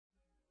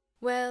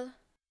Well,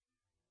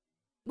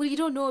 you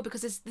don't know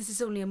because this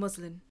is only a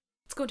muslin.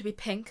 It's going to be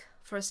pink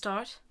for a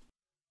start.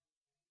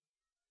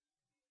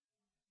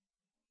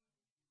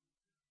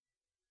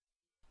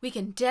 We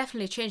can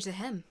definitely change the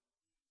hem.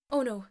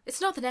 Oh no,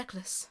 it's not the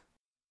necklace.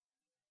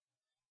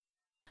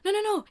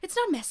 No, it's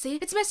not messy.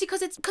 It's messy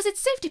because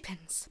it's safety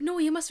pins. No,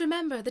 you must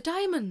remember the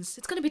diamonds.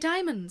 It's gonna be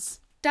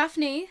diamonds.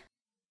 Daphne.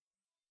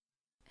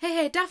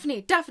 Hey,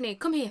 Daphne,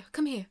 come here,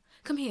 come here,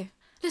 come here.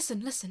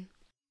 Listen.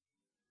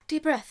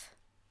 Deep breath,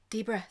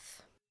 deep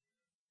breath.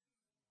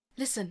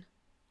 Listen,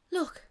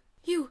 look,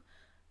 you've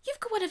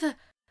got one of the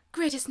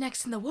greatest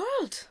necks in the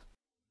world.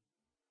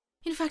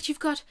 In fact, you've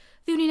got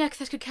the only neck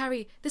that could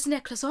carry this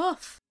necklace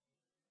off.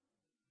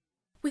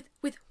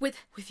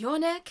 With your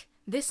neck,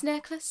 this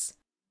necklace,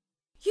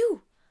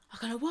 you are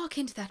gonna walk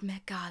into that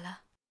Met Gala,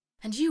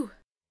 and you're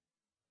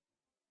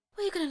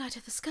gonna light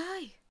up the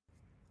sky.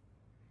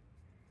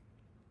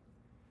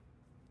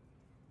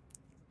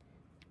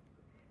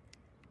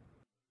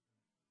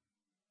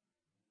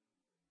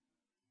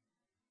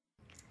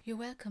 You're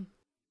welcome.